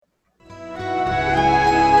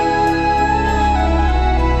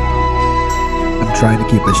trying to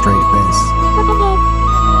keep a straight face.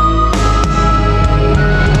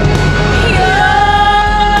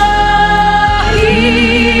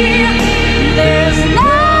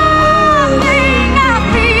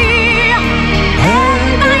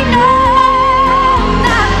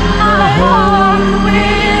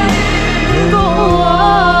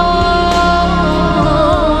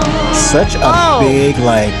 Such a big,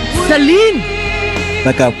 like Celine,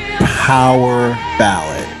 like a power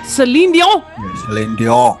ballad. Celine Dion. Yeah, Celine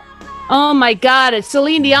Dion. Oh my God, it's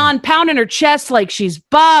Celine Dion pounding her chest like she's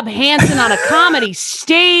Bob Hansen on a comedy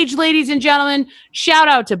stage, ladies and gentlemen. Shout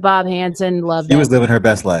out to Bob Hansen. Love that. She was living her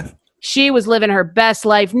best life. She was living her best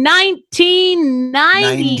life.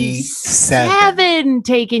 1997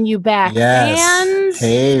 taking you back. Yes. Fans.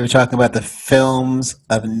 Hey, we're talking about the films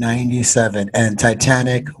of 97 and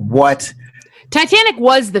Titanic. What? Titanic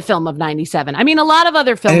was the film of 97. I mean, a lot of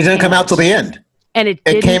other films. And it didn't come out till the end. And it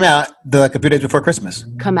came out like a few days before Christmas.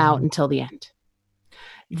 Come out until the end.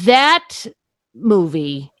 That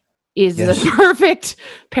movie is the perfect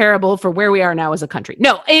parable for where we are now as a country.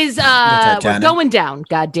 No, we're going down.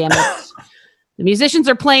 God damn it. The musicians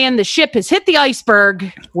are playing. The ship has hit the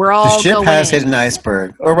iceberg. We're all The ship going has in. hit an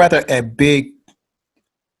iceberg, or rather a big,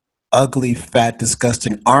 ugly, fat,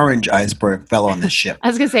 disgusting orange iceberg fell on the ship. I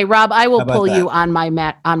was going to say, Rob, I will pull you on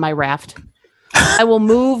my raft. I will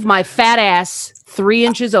move my fat ass 3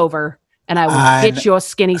 inches over, and I will hit your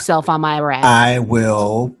skinny self on my raft. I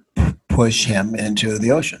will push him into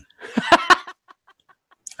the ocean.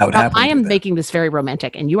 I am making this very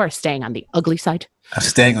romantic, and you are staying on the ugly side. I'm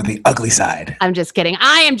staying on the ugly side. I'm just kidding.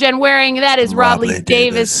 I am Jen Waring. That is Rob Lee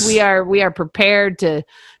Davis. We are prepared to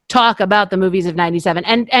talk about the movies of 97.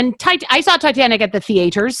 And I saw Titanic at the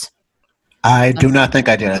theaters. I do not think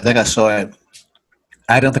I did. I think I saw it.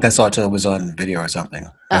 I don't think I saw it till it was on video or something.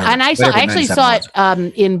 And I actually saw it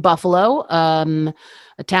in Buffalo, a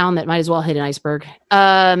town that might as well hit an iceberg,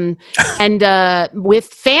 and with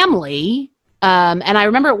family. And I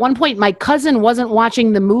remember at one point my cousin wasn't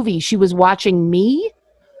watching the movie. She was watching me.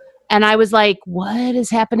 And I was like, what is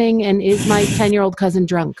happening? And is my 10-year-old cousin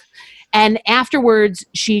drunk? And afterwards,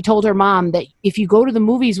 she told her mom that if you go to the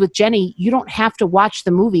movies with Jenny, you don't have to watch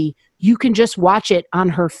the movie. You can just watch it on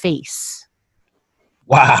her face.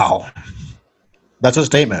 Wow. That's a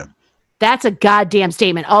statement. That's a goddamn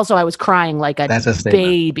statement. Also, I was crying like a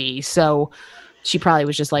baby. So she probably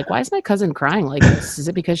was just like, why is my cousin crying like this? Is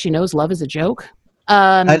it because she knows love is a joke?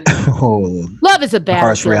 Love is a bad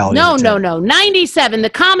harsh reality. No. 97, the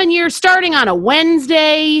common year, starting on a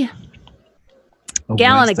Wednesday.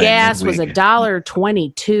 Gallon of gas was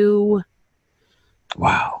 $1.22.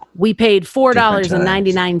 Wow. We paid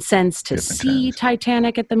 $4.99 to see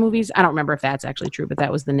Titanic at the movies. I don't remember if that's actually true, but that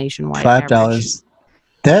was the nationwide $5.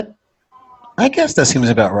 average. I guess that seems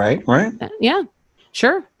about right? Yeah,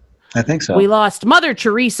 sure. I think so. We lost Mother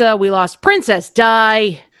Teresa. We lost Princess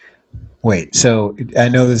Di. Wait, so I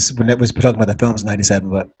know this when it was talking about the films in 97,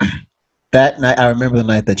 but that night, I remember the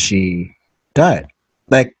night that she died.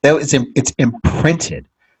 Like it's imprinted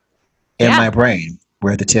in my brain.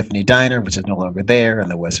 We're at the Tiffany Diner, which is no longer there, in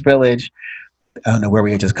the West Village. I don't know where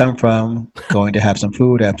we had just come from, going to have some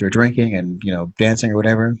food after drinking and, dancing or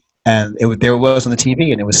whatever. And there it was on the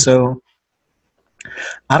TV, and it was so,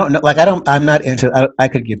 I don't know, like, I'm not into, I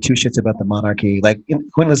could give two shits about the monarchy. Like,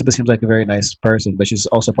 Queen Elizabeth seems like a very nice person, but she's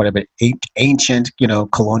also part of an ancient,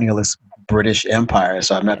 colonialist British empire,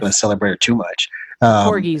 so I'm not going to celebrate her too much.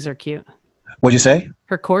 Corgis are cute. What'd you say?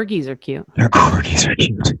 Her corgis are cute. Her corgis are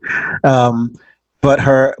cute. But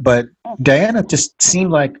Diana just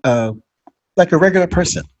seemed like a regular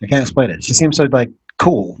person. I can't explain it. She seemed so like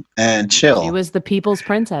cool and chill. She was the people's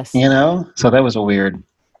princess. So that was a weird.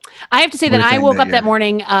 I have to say that I woke up that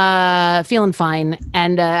morning feeling fine,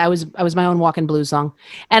 and I was my own walking blues song.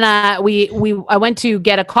 And I went to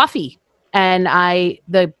get a coffee, and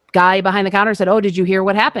the guy behind the counter said, "Oh, did you hear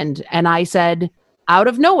what happened?" And I said, out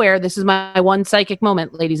of nowhere, this is my one psychic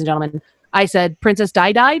moment, ladies and gentlemen. I said, "Princess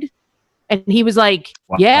Di died," and he was like,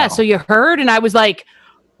 wow. "Yeah, so you heard?" And I was like,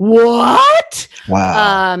 "What?"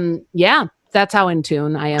 Wow. Yeah, that's how in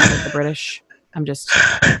tune I am with the British. I'm just.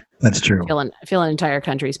 That's true. Feel an entire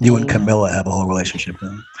country's pain. You and Camilla have a whole relationship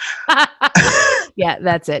then. Yeah,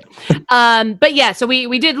 that's it. But yeah, so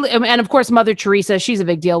we did, and of course, Mother Teresa, she's a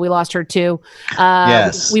big deal. We lost her too.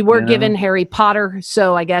 Yes. We were given Harry Potter,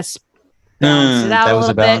 so I guess balanced it out that a was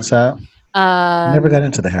little a balance bit. out. I never got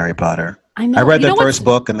into the Harry Potter. I know. I read the first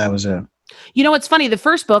book, and that was it. You know what's funny? The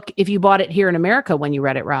first book, if you bought it here in America when you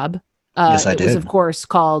read it, Rob, yes, I did. It was, of course,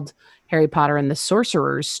 called Harry Potter and the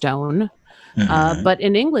Sorcerer's Stone. But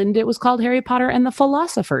in England, it was called Harry Potter and the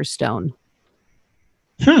Philosopher's Stone.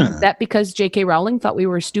 Is that because J.K. Rowling thought we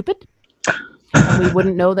were stupid? And we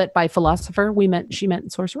wouldn't know that by philosopher she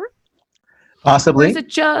meant sorcerer? Possibly. Or is it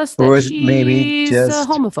just that she's a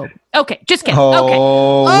homophobe? Okay, just kidding. Okay.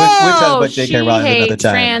 We'll talk about J.K. Rowling another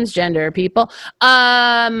time. Transgender people.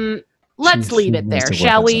 Let's leave it there,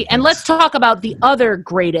 shall we? And let's talk about the other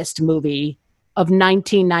greatest movie of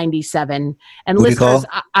 1997. And listeners,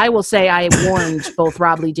 I will say I warned both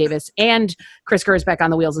Rob Lee Davis and Chris Gersbeck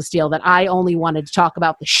on The Wheels of Steel that I only wanted to talk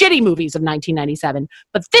about the shitty movies of 1997.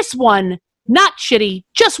 But this one, not shitty,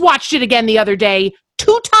 just watched it again the other day,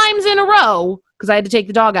 2 times in a row, because I had to take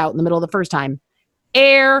the dog out in the middle of the first time.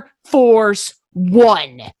 Air Force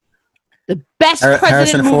One. The best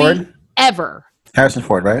president movie ever. Harrison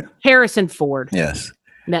Ford, right? Harrison Ford. Yes.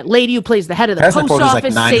 And that lady who plays the head of the Harrison post Ford office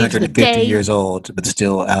was like saves the day. 950 years old, but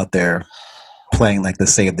still out there playing like the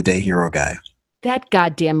save the day hero guy. That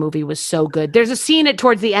goddamn movie was so good. There's a scene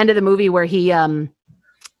towards the end of the movie where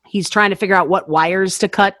he's trying to figure out what wires to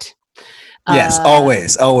cut. Yes,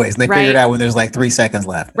 always. And they figure it out when there's like 3 seconds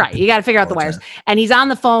left. Right, you got to figure out the wires. And he's on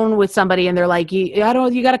the phone with somebody, and they're like, "You got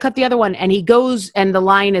to cut the other one." And he goes, and the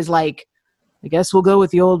line is like, "I guess we'll go with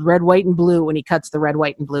the old red, white, and blue." When he cuts the red,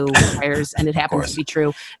 white, and blue wires, and it happens to be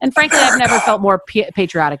true. And frankly, I've never felt more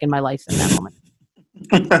patriotic in my life than that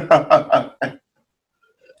moment.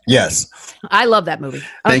 Yes, I love that movie.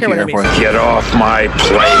 I don't care what everybody says. Get off my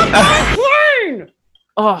plane!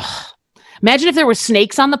 Oh. Imagine if there were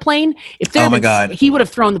snakes on the plane. Oh my God. He would have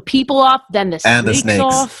thrown the people off, then the snakes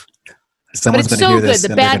off. Someone's but it's so good.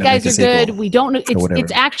 The bad guys are good. We don't know.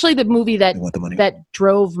 It's actually the movie that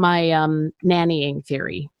drove my nannying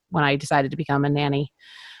theory when I decided to become a nanny.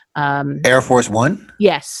 Air Force One?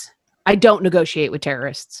 Yes. I don't negotiate with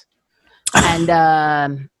terrorists. And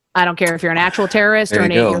I don't care if you're an actual terrorist or an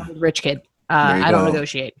 8-year-old rich kid. I don't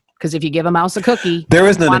negotiate. Because if you give a mouse a cookie, there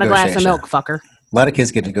is no want negotiation. A glass of milk, fucker. A lot of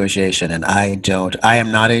kids get negotiation, and I don't. I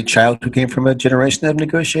am not a child who came from a generation of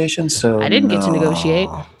negotiation, so I didn't get to negotiate.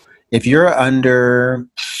 If you're under,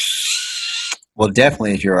 well,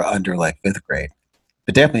 definitely if you're under like 5th grade,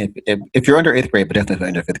 but definitely if you're under 8th grade, but definitely if you're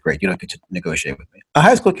under 5th grade, you don't get to negotiate with me. A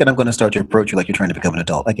high school kid, I'm going to start to approach you like you're trying to become an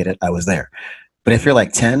adult. I get it. I was there. But if you're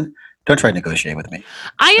like 10, don't try to negotiate with me.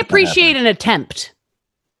 I appreciate an attempt.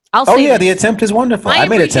 The attempt is wonderful. I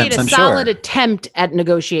made attempts, I'm sure. I appreciate a solid attempt at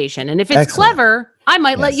negotiation. And if it's clever, I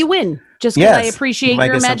might let you win just because I appreciate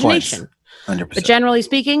your imagination. 100%. But generally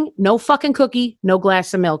speaking, no fucking cookie, no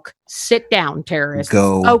glass of milk. Sit down, terrorists.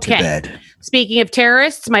 Go to bed. Speaking of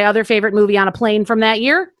terrorists, my other favorite movie on a plane from that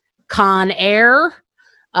year, Con Air.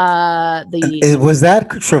 Was that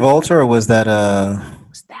Travolta or was that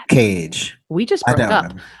Cage? We just broke up.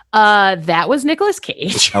 Remember. That was Nicolas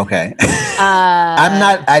Cage. Okay. I'm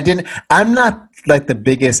not like the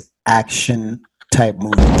biggest action type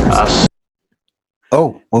movie person.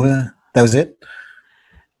 Oh, what was that? That was it?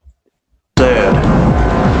 Said,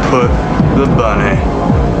 put the bunny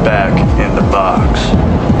back in the box.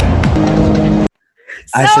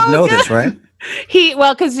 I should know this, right?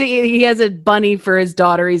 Because he has a bunny for his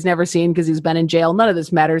daughter he's never seen because he's been in jail. None of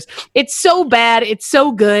this matters. It's so bad. It's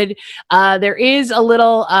so good. There is a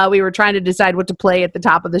little, we were trying to decide what to play at the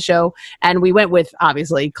top of the show, and we went with,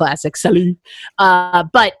 obviously, classic Salut.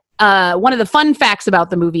 But one of the fun facts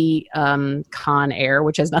about the movie Con Air,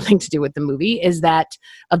 which has nothing to do with the movie, is that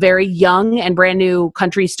a very young and brand new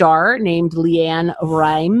country star named LeAnn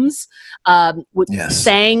Rimes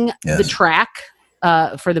sang the track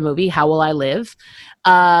for the movie How Will I Live?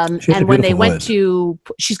 And when they went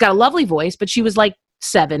she's got a lovely voice, but she was like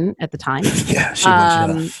 7 at the time. Yeah, she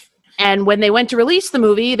was. And when they went to release the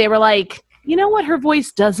movie, they were like, you know what? Her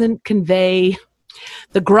voice doesn't convey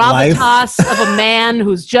the gravitas of a man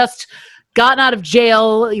who's just gotten out of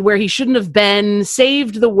jail where he shouldn't have been,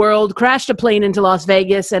 saved the world, crashed a plane into Las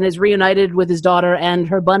Vegas, and is reunited with his daughter and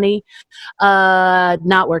her bunny.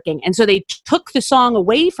 Not working. And so they took the song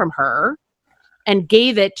away from her and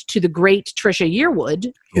gave it to the great Trisha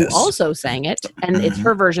Yearwood, who also sang it. And it's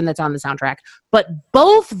her version that's on the soundtrack. But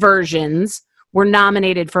both versions were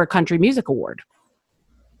nominated for a Country Music Award.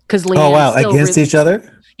 Because LeAnn against each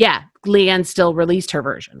other? Yeah, LeAnn still released her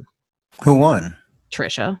version. Who won?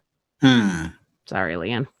 Trisha. Sorry,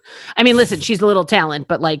 LeAnn. I mean, listen, she's a little talent,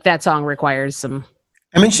 but like that song requires some.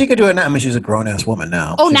 I mean, she could do it now. I mean, she's a grown ass woman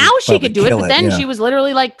now. Oh, now she could do it, but then she was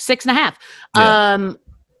literally like 6.5. Yeah.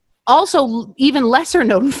 Also, even lesser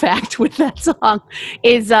known fact with that song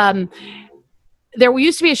is there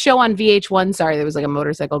used to be a show on VH1. Sorry, there was like a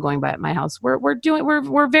motorcycle going by at my house.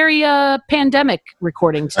 We're very pandemic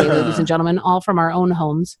recording today, ladies and gentlemen, all from our own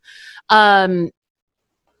homes. There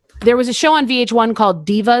was a show on VH1 called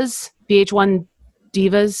Divas. VH1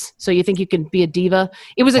 divas. So you think you can be a diva?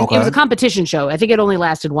 It was a competition show. I think it only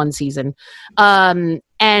lasted one season.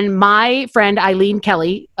 And my friend Eileen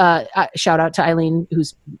Kelly, shout out to Eileen,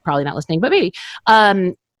 who's probably not listening, but maybe,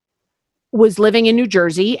 was living in New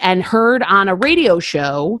Jersey and heard on a radio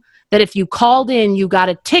show that if you called in, you got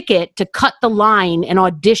a ticket to cut the line and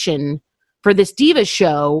audition for this diva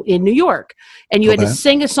show in New York. And you had to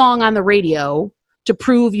sing a song on the radio to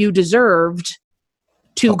prove you deserved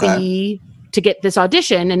to get this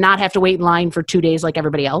audition and not have to wait in line for 2 days like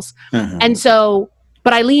everybody else. Mm-hmm. And so,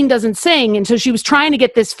 but Eileen doesn't sing. And so she was trying to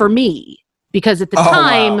get this for me because at the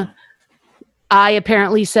time I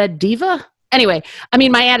apparently said diva. Anyway, I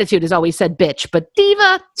mean, my attitude has always said bitch, but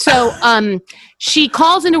diva. So she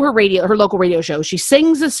calls into her local radio show. She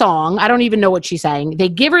sings a song. I don't even know what she sang. They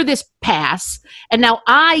give her this pass. And now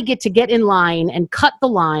I get to get in line and cut the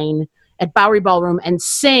line at Bowery Ballroom and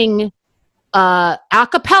sing a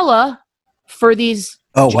cappella for these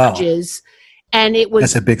judges. And it was...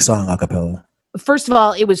 That's a big song, a cappella. First of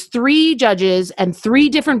all, it was 3 judges and 3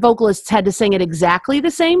 different vocalists had to sing at exactly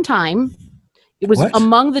the same time. It was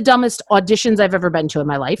among the dumbest auditions I've ever been to in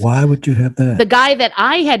my life. Why would you have that? The guy that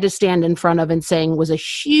I had to stand in front of and sing was a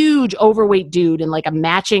huge overweight dude in like a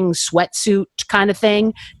matching sweatsuit kind of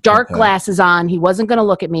thing, dark glasses on. He wasn't going to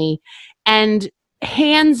look at me. And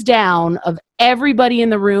hands down, of everybody in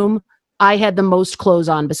the room, I had the most clothes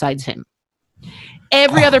on besides him.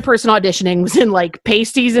 Every other person auditioning was in like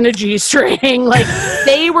pasties and a G-string. Like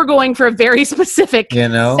they were going for a very specific,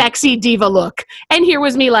 sexy diva look. And here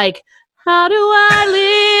was me like, how do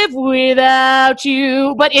I live without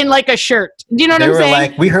you? But in like a shirt. Do you know what I'm saying? They were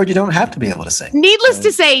like, we heard you don't have to be able to sing. Needless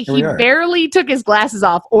to say, he barely took his glasses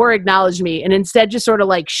off or acknowledged me and instead just sort of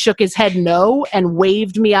like shook his head no and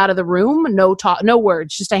waved me out of the room. No talk, no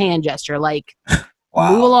words, just a hand gesture like,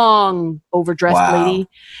 move along, overdressed lady.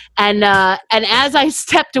 And as I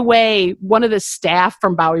stepped away, one of the staff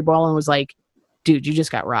from Bowery Ballroom was like, dude, you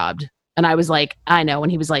just got robbed. And I was like, I know.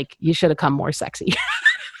 And he was like, you should have come more sexy.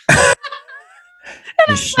 And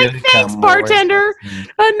I was like, thanks, bartender.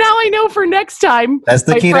 And now I know for next time. That's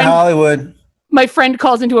the key to Hollywood. My friend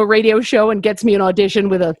calls into a radio show and gets me an audition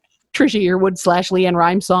with a Trisha Yearwood / LeAnn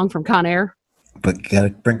Rimes song from Con Air. But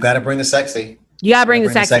gotta bring the sexy. You gotta bring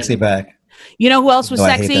the sexy back. You know who else was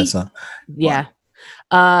sexy? I hate that song. Yeah.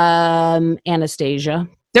 Anastasia.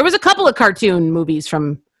 There was a couple of cartoon movies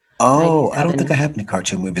from. Oh, I don't think I have any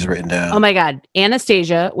cartoon movies written down. Oh my God.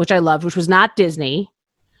 Anastasia, which I loved, which was not Disney.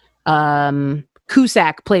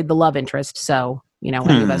 Cusack played the love interest, so any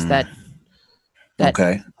of us that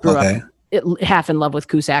grew up half in love with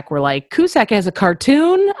Cusack were like, Cusack has a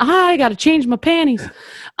cartoon. I got to change my panties.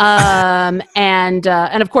 And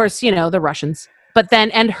of course, the Russians. But then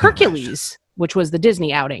Hercules, which was the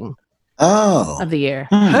Disney outing of the year.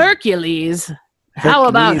 Hercules. How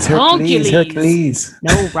about Hercules?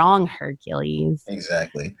 No, wrong, Hercules.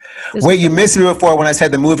 Exactly. Wait, you missed me before when I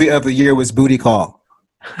said the movie of the year was Booty Call.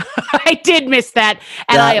 I did miss that,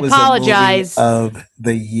 and I apologize. Of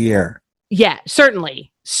the year. Yeah,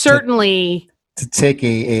 certainly. To take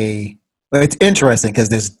well, it's interesting because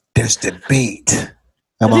there's debate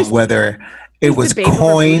among whether it was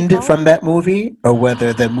coined from that movie or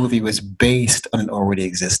whether the movie was based on an already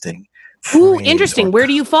existing. Ooh, interesting. Where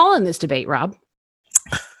do you fall in this debate, Rob?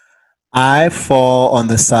 I fall on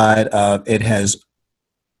the side of it has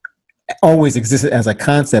always existed as a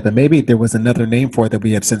concept, and maybe there was another name for it that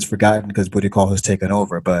we have since forgotten because booty call has taken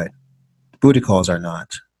over, but booty calls are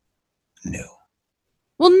not new.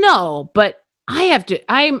 Well, no, but I'm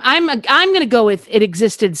going to go with it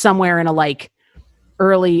existed somewhere in a like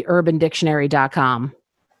early urbandictionary.com.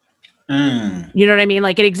 You know what I mean?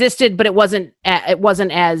 Like it existed, but it wasn't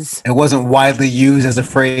widely used as a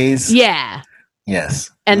phrase. Yeah.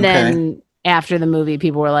 Yes. And then after the movie,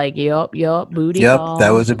 people were like, yup, booty call. Yep, that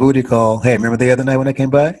was a booty call. Hey, remember the other night when I came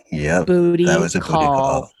by? Yep. That was a booty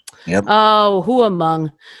call. Yep. Oh, who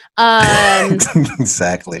among?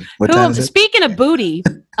 Exactly. What time is it? Speaking of booty,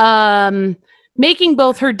 making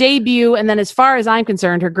both her debut and then, as far as I'm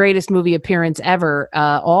concerned, her greatest movie appearance ever,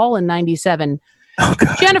 all in 97. Oh,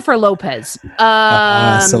 God. Jennifer Lopez.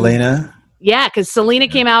 Selena? Yeah, because Selena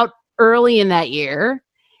came out early in that year.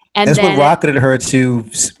 And that's what rocketed her to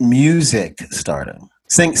music stardom.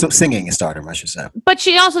 Singing stardom, I should say. But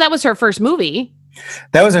that was her first movie.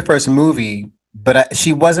 That was her first movie, but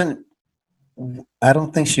she wasn't, I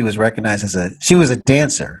don't think she was recognized she was a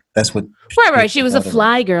dancer. That's what. Right. She was a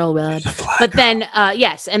fly girl, Rob. But then,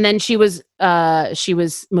 yes. And then she was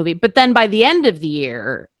movie. But then by the end of the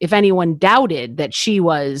year, if anyone doubted that she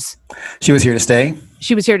was here to stay.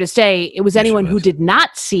 She was here to stay. It was anyone who did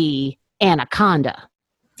not see Anaconda.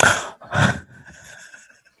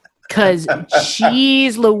 Because,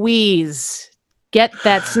 geez Louise, get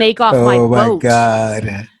that snake off my boat. Oh, my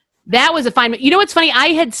God. That was a fine... You know what's funny? I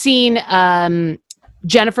had seen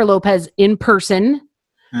Jennifer Lopez in person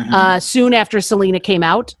soon after Selena came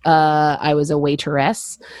out. I was a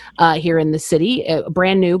waitress here in the city, a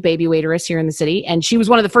brand new baby waitress here in the city. And she was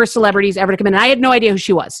one of the first celebrities ever to come in. And I had no idea who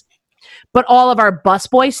she was. But all of our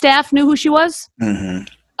busboy staff knew who she was.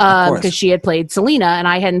 Because she had played Selena and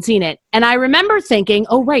I hadn't seen it. And I remember thinking,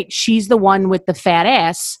 oh, right, she's the one with the fat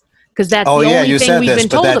ass. Because that's the only thing we've been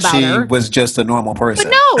told about her. She was just a normal person.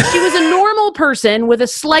 But no, she was a normal person with a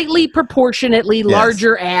slightly proportionately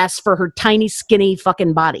larger ass for her tiny, skinny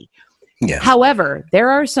fucking body. Yes. However, there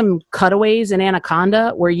are some cutaways in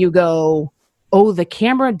Anaconda where you go, oh, the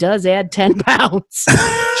camera does add 10 pounds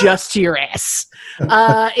just to your ass.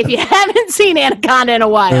 If you haven't seen Anaconda in a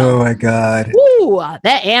while. Oh, my God. Ooh,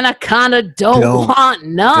 that Anaconda don't want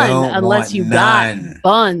none unless you got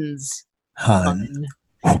buns. Hun.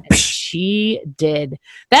 And she did.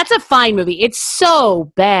 That's a fine movie. It's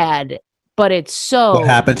so bad, but it's so... What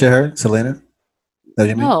happened to her, Selena?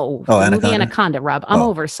 No, Anaconda? Anaconda, Rob. I'm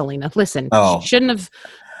over Selena. Listen,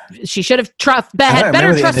 she should have had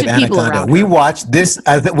better trusted people around her. We watch this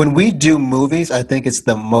when we do movies. I think it's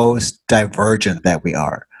the most divergent that we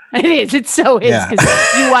are. It is. It so is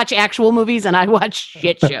because you watch actual movies and I watch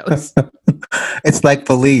shit shows. It's like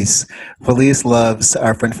Felice. Felice loves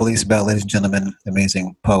our friend Felice Bell, ladies and gentlemen,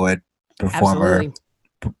 amazing poet, performer,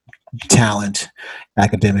 talent,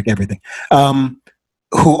 academic, everything. Who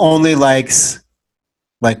only likes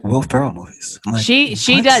like Will Ferrell movies. Like,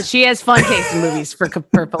 she does. She has fun taste in movies for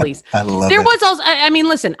Felice. I love there it. was also. I mean,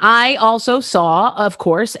 listen. I also saw, of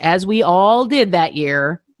course, as we all did that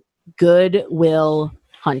year, Good Will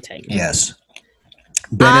Hunting. Yes.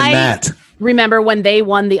 Ben and Matt. Remember when they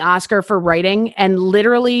won the Oscar for writing and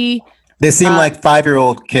literally they seem like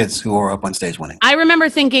 5-year-old kids who are up on stage winning. I remember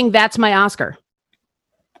thinking that's my Oscar.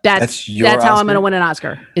 That's how I'm going to win an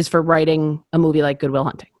Oscar is for writing a movie like Good Will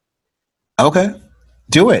Hunting. Okay.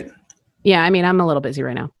 Do it. Yeah, I mean, I'm a little busy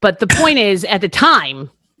right now. But the point is, at the time,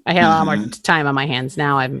 I had a lot more time on my hands.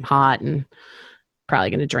 Now I'm hot and probably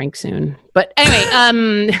going to drink soon. But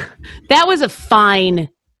anyway, that was a fine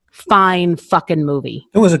fucking movie.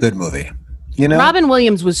 It was a good movie. You know, Robin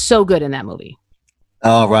Williams was so good in that movie.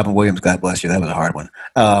 Oh, Robin Williams, God bless you. That was a hard one.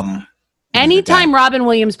 Anytime Robin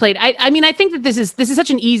Williams played, I mean, I think that this is such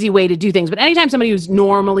an easy way to do things, but anytime somebody who's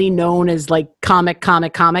normally known as like comic,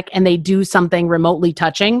 and they do something remotely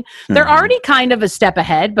touching, they're already kind of a step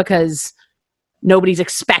ahead because nobody's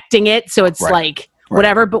expecting it. So it's like,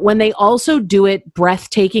 whatever. But when they also do it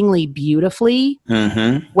breathtakingly beautifully,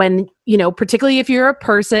 when, you know, particularly if you're a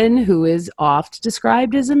person who is oft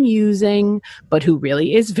described as amusing, but who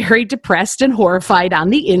really is very depressed and horrified on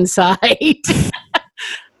the inside,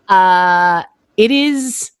 it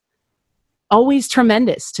is always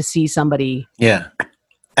tremendous to see somebody. Yeah.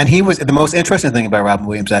 And he was the most interesting thing about Robin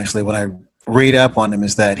Williams, actually, when I read up on him,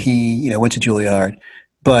 is that he, you know, went to Juilliard,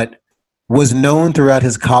 but was known throughout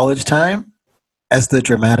his college time as the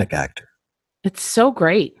dramatic actor. It's so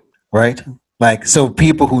great. Right? Like, so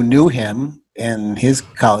people who knew him in his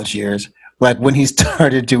college years, like when he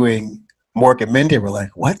started doing Mork and Mindy, were like,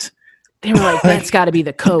 what? They were like, that's got to be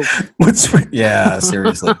the Coke. Yeah,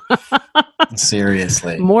 seriously.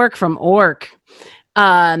 Seriously. Mork from Ork.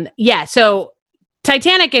 Yeah, so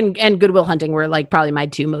Titanic and Good Will Hunting were like probably my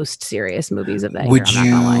two most serious movies of that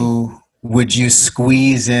year. Would you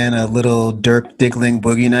squeeze in a little Dirk Diggling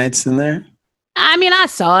Boogie Nights in there? I mean, I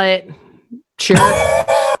saw it. Sure.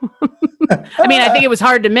 I mean, I think it was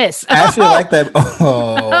hard to miss. I actually like that.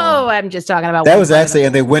 Oh, I'm just talking about that was actually,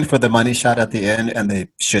 and they went for the money shot at the end, and they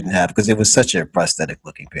shouldn't have because it was such a prosthetic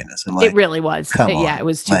looking penis. And like, it really was. Come on. Yeah, it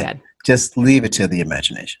was too bad. Just leave it to the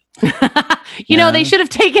imagination. You know, they should have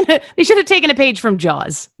taken a page from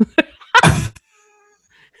Jaws.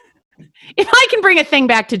 If I can bring a thing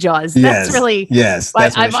back to Jaws, that's really yes.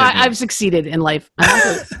 That's I've succeeded in life.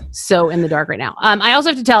 I'm so in the dark right now. I also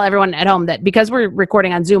have to tell everyone at home that because we're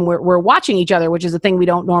recording on Zoom, we're watching each other, which is a thing we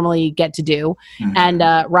don't normally get to do. And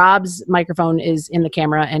Rob's microphone is in the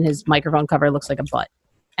camera, and his microphone cover looks like a butt,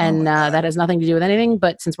 and that has nothing to do with anything.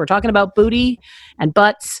 But since we're talking about booty and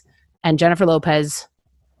butts and Jennifer Lopez,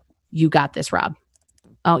 you got this, Rob.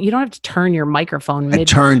 Oh, you don't have to turn your microphone. I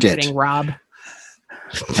turned it, Rob.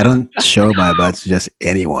 I don't show my butts to just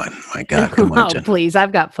anyone. My God, come on, Jen. Please,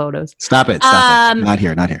 I've got photos. Stop it. Not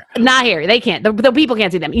here. Not here. They can't. The people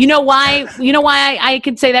can't see them. You know why? You know why I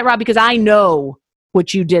could say that, Rob? Because I know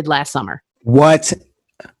what you did last summer. What?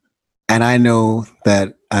 And I know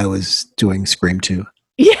that I was doing Scream 2.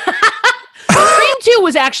 Yeah. Scream 2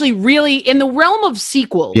 was actually really in the realm of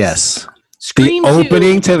sequels. Yes. Scream the 2.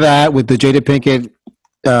 opening to that with the Jada Pinkett.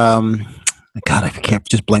 God, I can't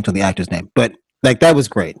just blanked on the actor's name, but like that was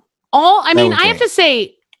great. I have to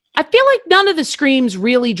say, I feel like none of the Screams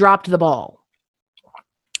really dropped the ball.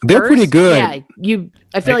 They're pretty good. Yeah,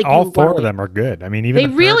 I feel like all 4 of them are good. I mean, even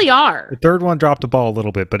they really are. The third one dropped the ball a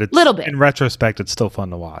little bit, but in retrospect, it's still fun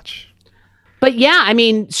to watch. But yeah, I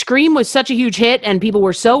mean, Scream was such a huge hit, and people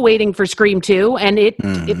were so waiting for Scream 2, and it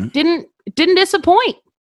didn't disappoint.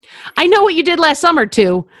 I know what you did last summer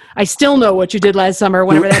too. I still know what you did last summer.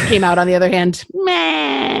 Whenever that came out. On the other hand,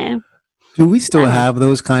 meh. Do we still have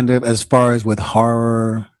those kind of, as far as with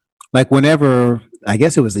horror? Like whenever, I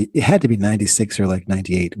guess it had to be 96 or like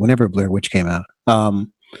 98, whenever Blair Witch came out.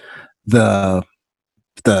 The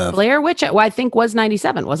Blair Witch, I think was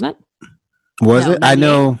 97, wasn't it? Was it? 98. I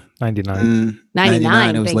know 99.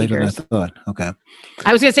 99. It was later than I thought. Okay.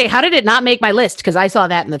 I was going to say, how did it not make my list? Because I saw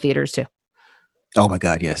that in the theaters too. Oh my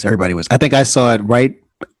God, yes. Everybody was. I think I saw it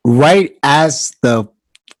right as the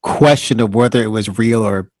question of whether it was real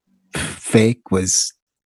or fake was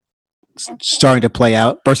starting to play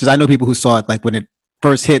out. Versus I know people who saw it like when it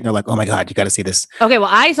first hit and they're like, oh my God, you got to see this. Okay, well,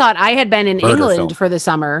 I thought I had been in England for the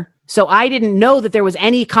summer, so I didn't know that there was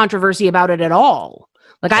any controversy about it at all.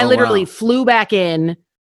 Like I literally flew back in,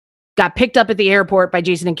 got picked up at the airport by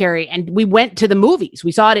Jason and Carrie, and we went to the movies.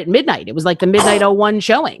 We saw it at midnight. It was like the midnight 01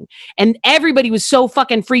 showing. And everybody was so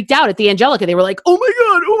fucking freaked out at the Angelica. They were like, oh my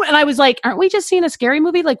God. Oh. And I was like, aren't we just seeing a scary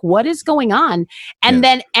movie? Like, what is going on? And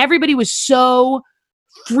then everybody was so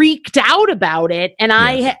freaked out about it. And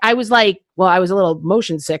I was like, well, I was a little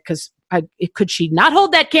motion sick because could she not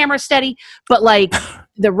hold that camera steady? But like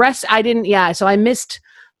the rest, I didn't. Yeah. So I missed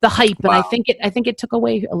the hype. And I think it took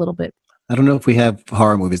away a little bit. I don't know if we have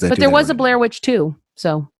horror movies that. But there was a Blair Witch too,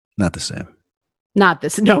 so not the same. Not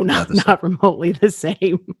remotely the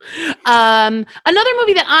same. Another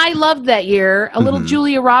movie that I loved that year, a little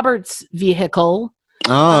Julia Roberts vehicle.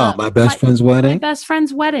 Oh, My Best Friend's Wedding. My Best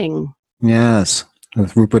Friend's Wedding. Yes,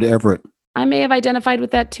 with Rupert Everett. I may have identified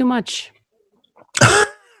with that too much.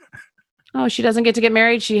 Oh, she doesn't get to get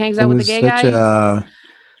married. She hangs out with the gay guy.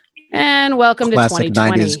 And welcome to 2020.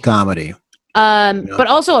 Classic 90s comedy. But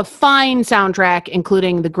also a fine soundtrack,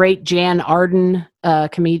 including the great Jan Arden,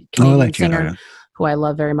 comedian singer, who I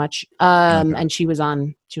love very much. And she was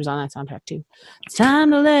on that soundtrack too. It's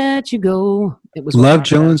time to let you go. It was Love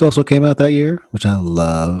Jones also came out that year, which I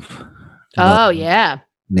love. Yeah.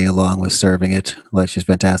 Neil Long was serving it. Like, she's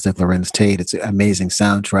fantastic. Lorenz Tate. It's an amazing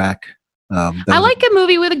soundtrack. I like a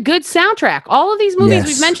movie with a good soundtrack. All of these movies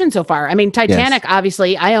we've mentioned so far. I mean, Titanic,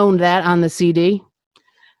 obviously, I owned that on the CD.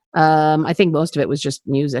 I think most of it was just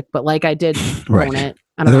music, but like I did own it.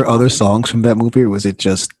 Are there other songs from that movie, or was it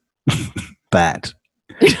just that?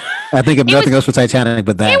 I think of nothing else for Titanic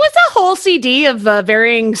but that. It was a whole CD of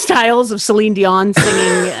varying styles of Celine Dion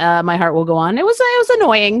singing "My Heart Will Go On." It was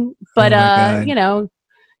annoying, but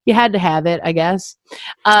you had to have it, I guess.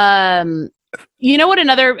 You know what?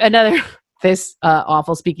 Another this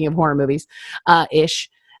awful. Speaking of horror movies,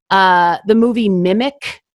 the movie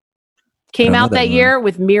Mimic came out that year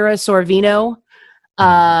with Mira Sorvino,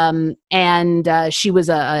 and she was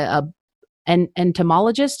an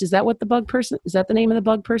entomologist. Is that what the bug person? Is that the name of the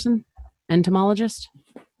bug person? Entomologist?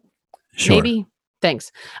 Sure. Maybe.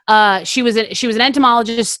 Thanks. She was an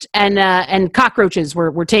entomologist, and cockroaches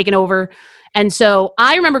were taken over, and so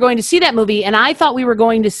I remember going to see that movie, and I thought we were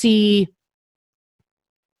going to see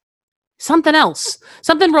something else,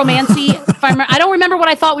 something romancy. I don't remember what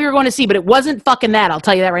I thought we were going to see, but it wasn't fucking that. I'll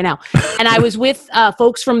tell you that right now. And I was with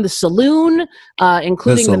folks from the Saloon,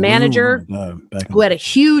 including the manager, who had a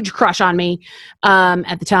huge crush on me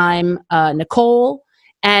at the time, Nicole.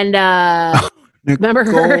 And remember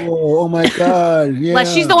her? Oh my God! Yeah,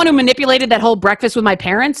 she's the one who manipulated that whole breakfast with my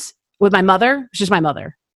parents, with my mother. It's just my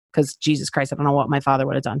mother. Because Jesus Christ, I don't know what my father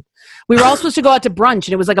would have done. We were all supposed to go out to brunch, and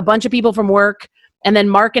it was like a bunch of people from work. And then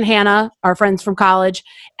Mark and Hannah, our friends from college,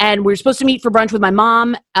 and we were supposed to meet for brunch with my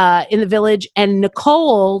mom in the village. And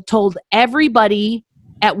Nicole told everybody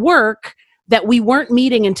at work that we weren't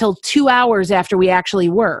meeting until 2 hours after we actually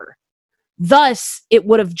were. Thus, it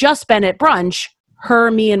would have just been at brunch,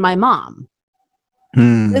 her, me, and my mom.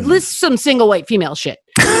 It lists some single white female shit.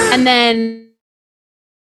 And then,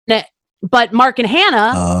 but Mark and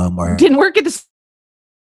Hannah didn't work at the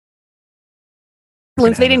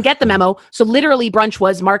they didn't get the memo. So literally brunch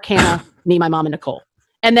was Mark, Hannah, me, my mom, and Nicole.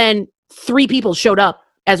 And then 3 people showed up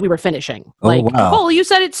as we were finishing. Nicole, you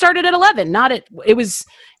said it started at 11, it was,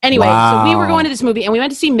 anyway. Wow. So we were going to this movie and we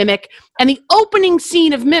went to see Mimic, and the opening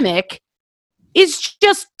scene of Mimic is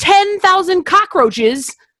just 10,000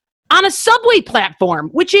 cockroaches on a subway platform,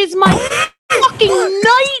 which is my fucking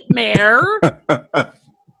nightmare.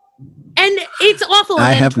 And it's awful.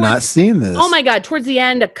 I have not seen this. Oh my God. Towards the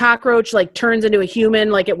end, a cockroach like turns into a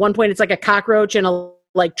human. Like at one point, it's like a cockroach in a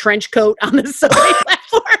like trench coat on the subway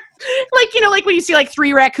platform. Like, you know, like when you see like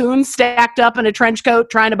 3 raccoons stacked up in a trench coat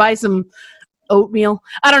trying to buy some oatmeal.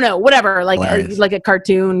 I don't know, whatever. Like a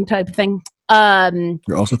cartoon type of thing.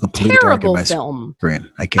 You're also completely terrible dark in my film.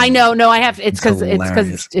 Screen. I know. No, I have. It's because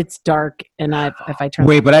it's dark, and if I turn.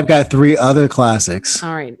 Wait, but I've got 3 other classics.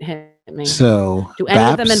 All right, hit me. So do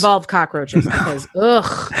any of them involve cockroaches? Because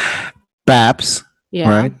ugh. Baps. Yeah.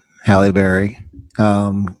 Right. Halle Berry,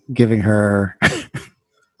 giving her.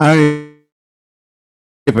 I don't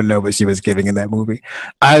even know what she was giving in that movie.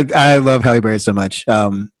 I love Halle Berry so much.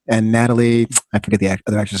 And Natalie, I forget the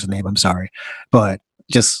other actress's name. I'm sorry, but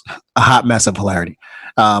just a hot mess of hilarity.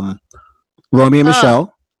 Romeo and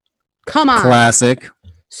Michelle. Come on. Classic.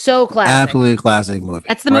 So classic. Absolutely classic movie.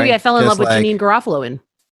 That's the movie I fell in love with Janine Garofalo in.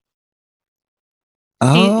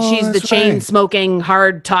 She's the chain-smoking,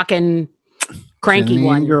 hard-talking, cranky Janine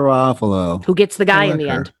one. Garofalo. Who gets the guy in the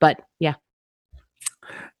end. But, yeah.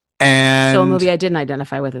 And so a movie I didn't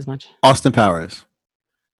identify with as much. Austin Powers.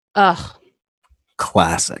 Ugh.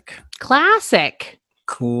 Classic.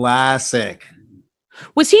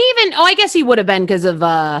 Was he even... Oh, I guess he would have been because of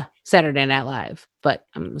Saturday Night Live. But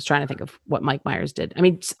I was trying to think of what Mike Myers did. I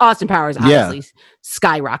mean, Austin Powers obviously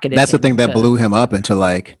skyrocketed. That's the thing that blew him up into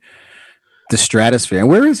like the stratosphere. And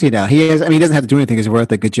where is he now? He doesn't have to do anything. He's worth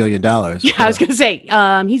 $1 gajillion. Yeah, I was going to say,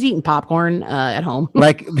 he's eating popcorn at home.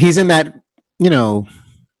 Like he's in that, you know,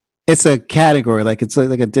 it's a category. Like it's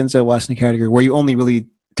like a Denzel Washington category where you only really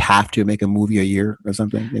have to make a movie a year or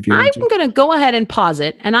something. If you're I'm going to go ahead and pause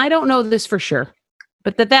it. And I don't know this for sure.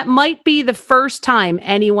 But that might be the first time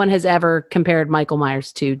anyone has ever compared Michael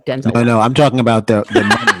Myers to Denzel. No, I'm talking about the money.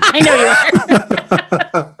 I know you are.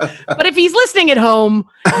 But if he's listening at home,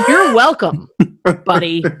 you're welcome,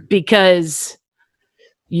 buddy, because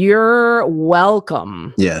you're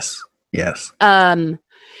welcome. Yes. Yeah.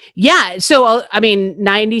 So I mean,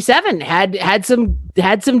 97 had some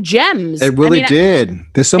gems. It really did.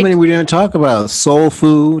 There's so many we didn't talk about. Soul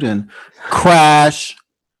Food and Crash.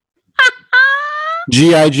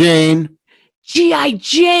 G.I. Jane.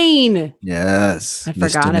 Yes. I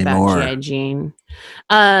forgot about G.I. Jane.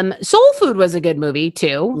 Soul Food was a good movie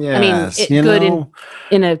too. Yes, I mean, good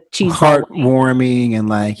in a cheese heartwarming and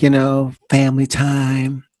like, you know, family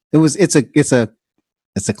time. It's a classic.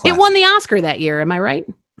 It won the Oscar that year. Am I right?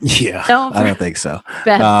 Yeah. No, I don't think so.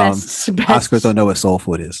 Best Oscars don't know what Soul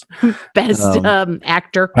Food is. Best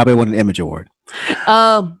actor. Probably won an Image Award.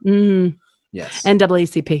 Oh, yes.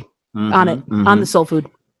 NAACP. On it, on the Soul Food.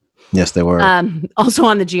 Yes, they were. Also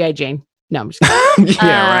on the G.I. Jane. No, I'm just kidding.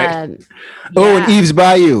 Right. Oh, and Eve's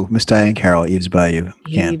Bayou. Miss Diane Carroll, Eve's Bayou.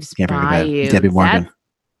 Can't forget that. Debbie Morgan.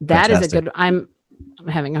 That is a good... I'm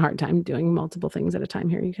having a hard time doing multiple things at a time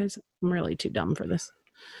here, you guys. I'm really too dumb for this.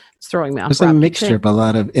 It's throwing me off. It's a mixture of a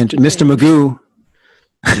lot of... Mr. Magoo.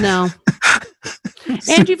 No.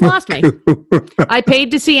 And you've lost me. I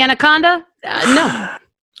paid to see Anaconda? No.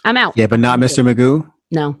 I'm out. Yeah, but not Mr. Magoo?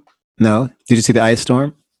 No. Did you see the Ice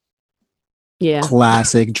Storm? Yeah.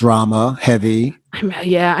 Classic drama, heavy.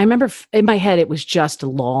 I remember in my head it was just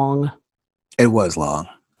long. It was long.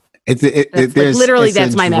 That's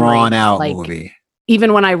my memory. Drawn out movie.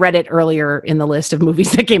 Even when I read it earlier in the list of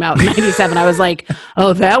movies that came out in 97, I was like,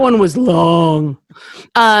 oh, that one was long.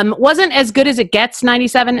 Wasn't as good as it gets,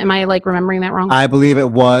 97. Am I like remembering that wrong? I believe it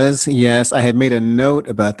was. Yes. I had made a note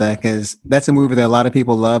about that because that's a movie that a lot of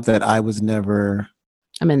people love that I was never...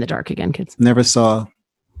 I'm in the dark again, kids. Never saw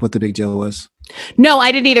what the big deal was. No,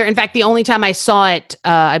 I didn't either. In fact, the only time I saw it,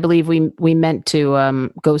 I believe we meant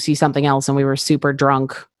to go see something else and we were super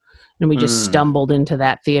drunk and we just stumbled into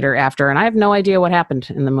that theater after. And I have no idea what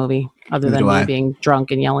happened in the movie other than me being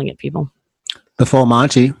drunk and yelling at people. The Full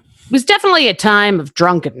Monty. It was definitely a time of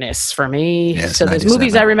drunkenness for me. Yes, so there's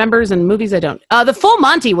movies I remember and movies I don't. The Full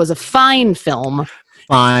Monty was a fine film.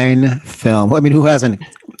 I mean, who hasn't?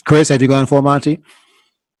 Chris, have you gone Full Monty?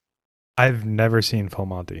 I've never seen Full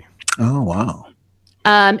Monty. Oh, wow.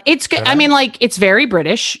 It's good. I mean, like, it's very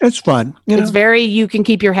British. It's fun. It's very, you can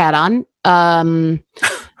keep your hat on,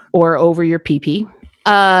 or over your pee-pee.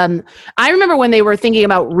 I remember when they were thinking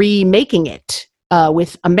about remaking it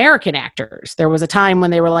with American actors. There was a time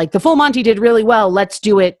when they were like, the Full Monty did really well. Let's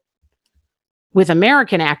do it with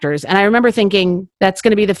American actors. And I remember thinking that's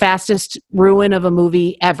going to be the fastest ruin of a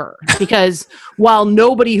movie ever. Because while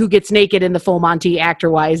nobody who gets naked in the Full Monty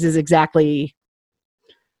actor-wise is exactly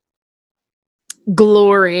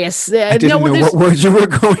glorious. I didn't know what words you were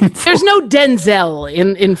going for. There's no Denzel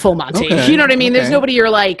in Full Monty. Okay, you know what I mean? Okay. There's nobody you're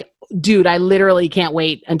like, dude, I literally can't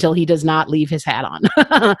wait until he does not leave his hat on.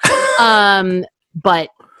 But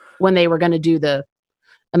when they were going to do the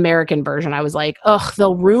American version, I was like, ugh,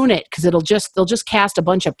 they'll ruin it because they'll just cast a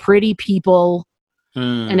bunch of pretty people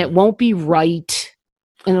and it won't be right.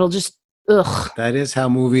 And it'll just, ugh. That is how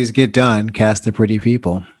movies get done. Cast the pretty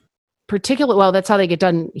people. Well, that's how they get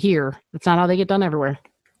done here. That's not how they get done everywhere.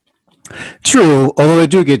 True, although they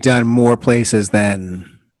do get done more places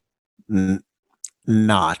than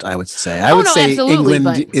not. I would say. I would say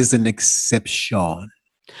England is an exception.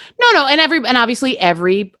 No, and obviously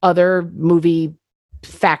every other movie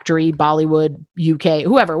factory, Bollywood, UK,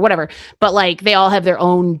 whoever, whatever. But like they all have their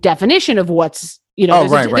own definition of what's.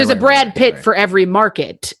 There's a Brad Pitt for every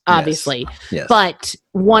market, obviously. Yes. But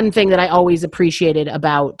one thing that I always appreciated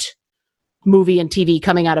about movie and TV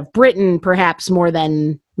coming out of Britain, perhaps more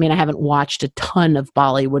than, I haven't watched a ton of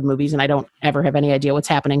Bollywood movies and I don't ever have any idea what's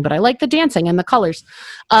happening, but I like the dancing and the colors.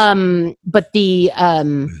 But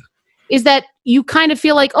is that you kind of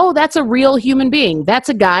feel like, oh, that's a real human being. That's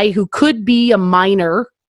a guy who could be a miner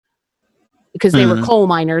because they were coal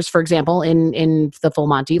miners, for example, in the Full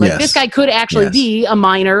Monty. Like this guy could actually be a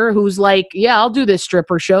miner who's like, yeah, I'll do this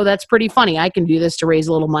stripper show. That's pretty funny. I can do this to raise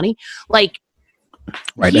a little money. Like,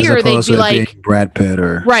 right, here they'd be like Brad Pitt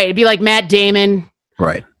or it'd be like Matt Damon.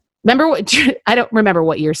 Right. Remember what? I don't remember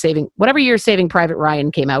what year whatever year Saving Private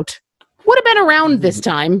Ryan came out. Would have been around this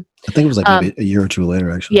time. I think it was like maybe a year or two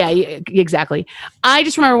later, actually. Yeah, exactly. I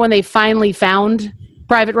just remember when they finally found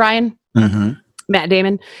Private Ryan, Matt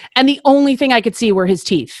Damon, and the only thing I could see were his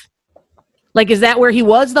teeth. Like, is that where he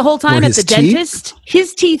was the whole time at the dentist?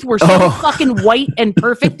 His teeth were so fucking white and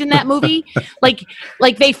perfect in that movie. Like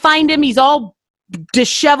they find him, he's all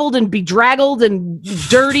disheveled and bedraggled and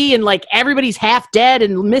dirty and like everybody's half dead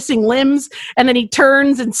and missing limbs, and then he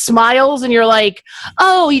turns and smiles and you're like,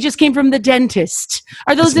 oh, he just came from the dentist.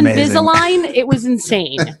 Are those Invisalign? It was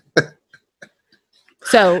insane.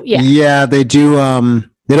 So yeah, they do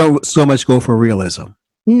they don't so much go for realism.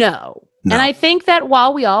 No. And I think that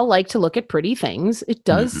while we all like to look at pretty things, it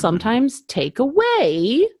does sometimes take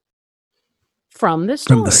away from the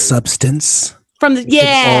story. From the substance. From the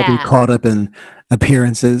all be caught up in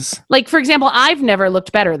appearances. Like, for example, I've never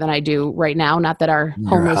looked better than I do right now. Not that our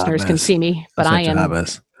home listeners can see me, but I am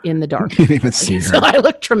in the dark. You didn't even see her. So I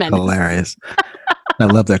look tremendous. Hilarious. I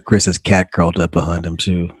love that Chris's cat curled up behind him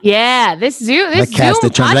too. Yeah,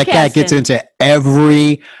 that cat gets into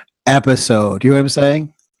every episode. You know what I'm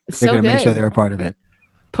saying? They're going to make sure they're a part of it.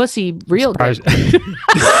 Pussy, real good.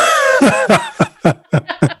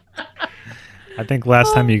 I think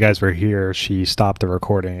last time you guys were here, she stopped the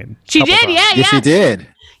recording. She did, yeah, she did.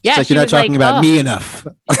 Yeah, like, you're not talking about me enough.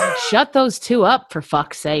 Shut those two up, for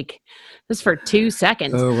fuck's sake. Just for 2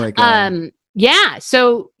 seconds. Oh my god. Yeah.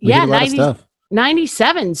 So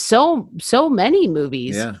 97. So many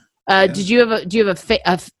movies. Yeah. Do you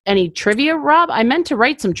have any trivia, Rob? I meant to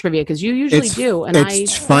write some trivia because you usually do. And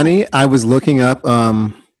it's funny. I was looking up,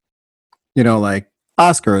 like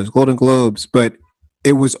Oscars, Golden Globes, but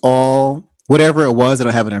it was all whatever it was. I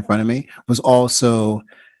don't have it in front of me. Was also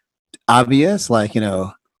obvious. Like,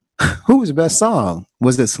 who was the best song?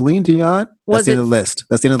 Was it Celine Dion? That's the end of the list.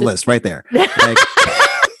 That's the end of the list right there.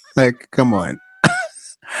 Like, come on.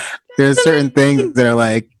 There's certain things that are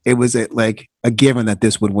like, it was like a given that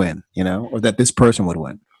this would win, or that this person would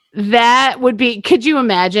win. That would be, could you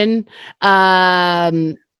imagine? Although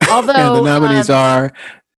and the nominees are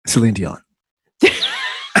Celine Dion.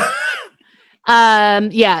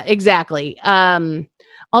 Yeah, exactly.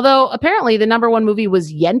 Although apparently the number one movie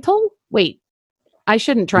was Yentl. Wait, I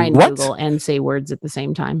shouldn't try and Google and say words at the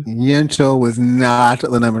same time. Yentl was not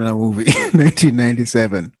the number one movie in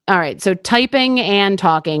 1997. All right, so typing and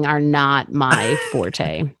talking are not my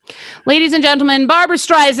forte. Ladies and gentlemen, Barbra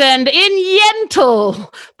Streisand in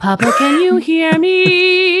Yentl. Papa, can you hear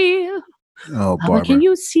me? Oh, Papa, Barbara. can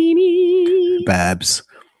you see me? Babs.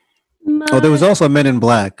 There was also Men in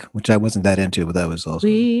Black, which I wasn't that into, but that was also.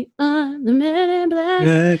 We are the Men in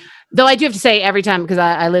Black. Though I do have to say every time, because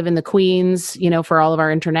I live in the Queens, for all of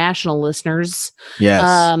our international listeners. Yes.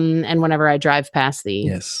 And whenever I drive past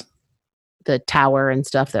the tower and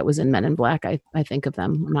stuff that was in Men in Black, I think of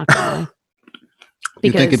them. I'm not going to lie.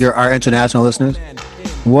 You think of our international listeners?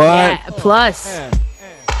 What? Yeah, plus.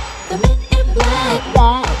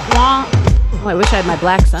 Oh, I wish I had my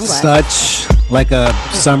black sunglasses. Such like a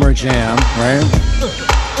summer jam, right?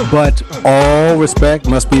 But all respect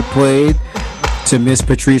must be played to Miss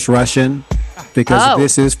Patrice Rushen, because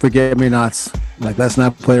this is Forget Me Nots. Like, let's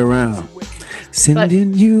not play around.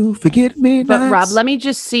 Sending you forget me. But Rob, let me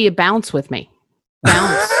just see you bounce with me.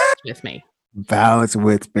 Bounce with me. Bounce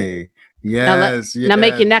with me. Yes. Now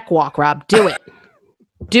make your neck walk, Rob. Do it.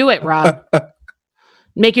 Do it, Rob.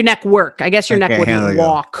 Make your neck work. I guess your neck wouldn't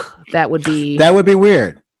walk. That would be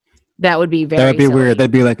weird. That would be very That would be silly. weird.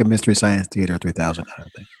 That'd be like a Mystery Science Theater 3000. I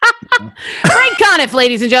don't think. Frank Conniff,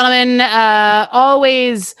 ladies and gentlemen.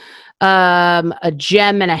 Always a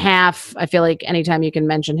gem and a half. I feel like anytime you can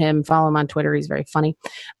mention him, follow him on Twitter. He's very funny.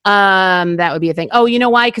 That would be a thing. Oh, you know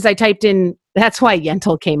why? Because I typed in, that's why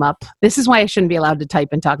Yentl came up. This is why I shouldn't be allowed to type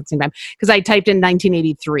and talk at the same time. Because I typed in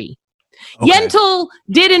 1983. Okay. Yentl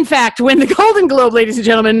did, in fact, win the Golden Globe, ladies and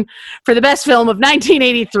gentlemen, for the best film of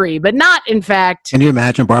 1983, but not, in fact. Can you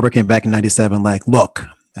imagine Barbara came back in 97 like, look,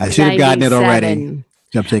 I should have gotten it already.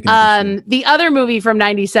 The other movie from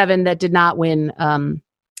 97 that did not win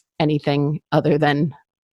anything other than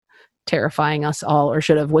terrifying us all, or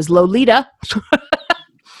should have, was Lolita.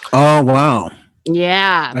 Oh, wow.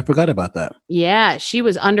 Yeah. I forgot about that. Yeah, she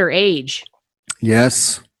was underage.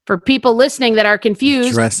 Yes. For people listening that are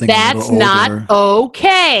confused, that's not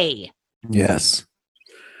okay. Yes.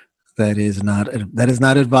 That is not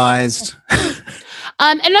advised.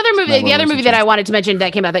 Another movie, the other movie that I wanted to mention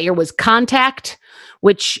that came out that year was Contact,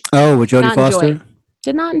 which with Jodie Foster.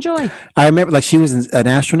 Did not enjoy. I remember, like, she was an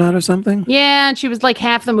astronaut or something. Yeah, and she was like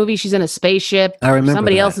half the movie. She's in a spaceship. I remember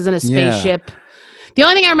somebody else is in a spaceship. Yeah. The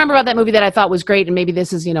only thing I remember about that movie that I thought was great, and maybe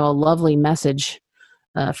this is a lovely message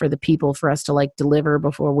for the people for us to like deliver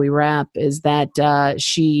before we wrap, is that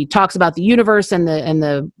she talks about the universe and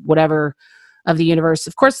the whatever of the universe.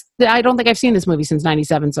 Of course, I don't think I've seen this movie since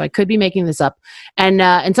 97, so I could be making this up.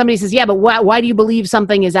 And somebody says, yeah, but why do you believe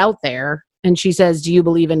something is out there? And she says, do you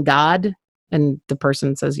believe in God? And the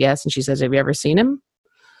person says yes. And she says, have you ever seen him?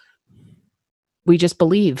 We just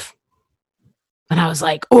believe. And I was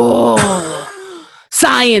like, oh,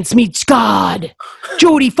 science meets God.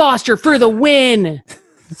 Jodie Foster for the win.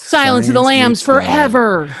 Silence of the Lambs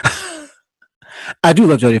forever. I do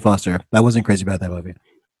love Jodie Foster. I wasn't crazy about that movie.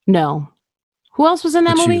 No. Who else was in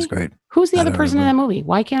that movie? She was great. Who's the other person in that movie?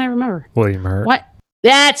 Why can't I remember? William Hurt. What?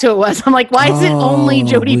 That's who it was. I'm like, why is it only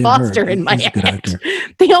Jodie Foster in my head?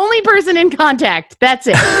 The only person in Contact. That's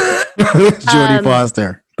it. Jodie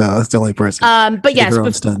Foster. No, that's the only person. But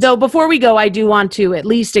yes, though before we go, I do want to at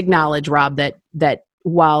least acknowledge, Rob, that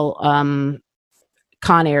while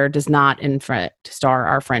Con Air does not in fact star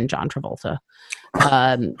our friend John Travolta,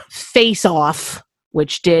 Face Off,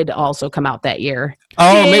 which did also come out that year.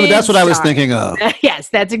 Oh, maybe that's what I was thinking of. Yes,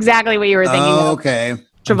 that's exactly what you were thinking of. Okay.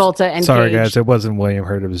 Travolta and sorry, Cage. guys, it wasn't William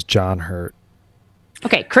Hurt, it was John Hurt.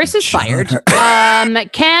 Okay, Chris is fired. Can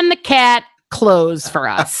the cat close for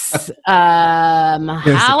us? How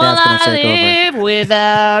will I live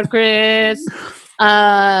without Chris?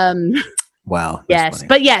 Wow. Yes, funny.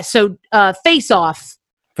 but yes. So, Face Off.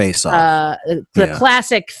 Face Off. The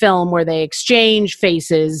classic film where they exchange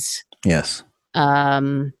faces. Yes.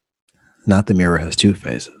 Not The Mirror Has Two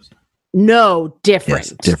Faces. No,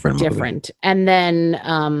 different. Yes, different. And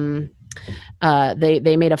then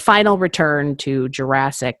they made a final return to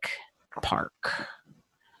Jurassic Park.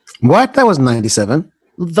 What? That was 97.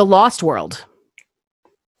 The Lost World.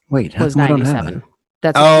 Wait, was 97.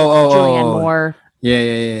 That's Julianne Moore.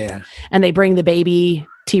 Yeah. And they bring the baby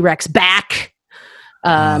T-Rex back.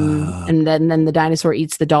 And then the dinosaur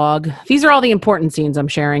eats the dog. These are all the important scenes I'm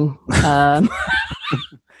sharing.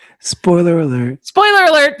 Spoiler alert. Spoiler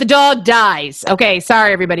alert, the dog dies. Okay,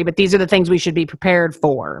 sorry everybody, but these are the things we should be prepared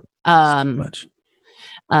for. But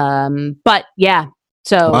yeah.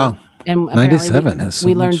 So wow. And 97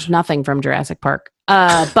 we learned nothing from Jurassic Park.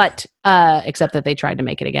 But except that they tried to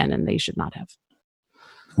make it again and they should not have.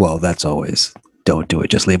 Well, that's always don't do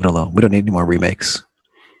it. Just leave it alone. We don't need any more remakes.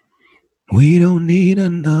 We don't need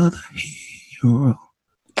another hero.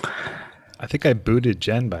 I think I booted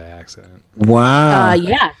Jen by accident. Wow.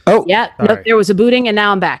 Yeah. Oh. Yeah. No, there was a booting, and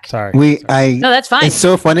now I'm back. Sorry. No, that's fine. It's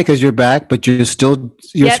so funny because you're back, but your screen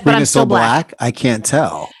is so black. I can't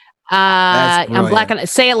tell. I'm black and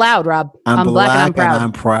say it loud, Rob. I'm black and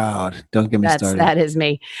I'm proud. Don't get me started. That is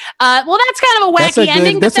me. Well, that's kind of a wacky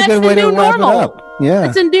ending. That's a good way to wrap it up. Yeah.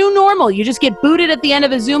 It's a new normal. You just get booted at the end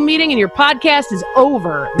of a Zoom meeting, and your podcast is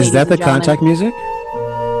over. Is that the Contact music?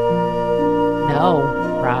 No,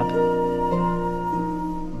 Rob.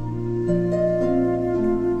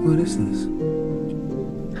 What is this?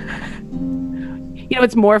 You know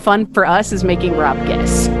what's more fun for us is making Rob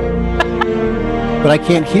guess. But I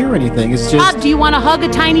can't hear anything. It's just... Rob, do you want to hug a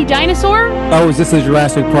tiny dinosaur? Oh, is this the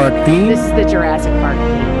Jurassic Park theme? This is the Jurassic Park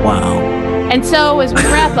theme. Wow. And so as we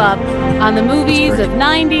wrap up on the movies of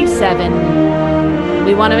 97...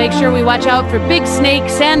 We want to make sure we watch out for big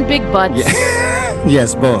snakes and big butts. Yeah.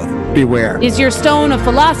 Yes, both. Beware. Is your stone a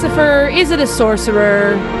philosopher? Is it a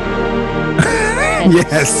sorcerer?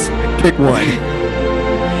 Yes. Pick one.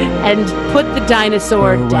 And put the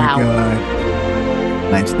dinosaur down.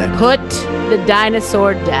 Nice then. Put the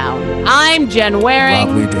dinosaur down. I'm Jen Waring.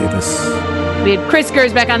 Lovely Davis. We had Chris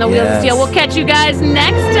Gersbeck on the Wheels of Steel. We'll catch you guys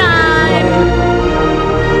next time.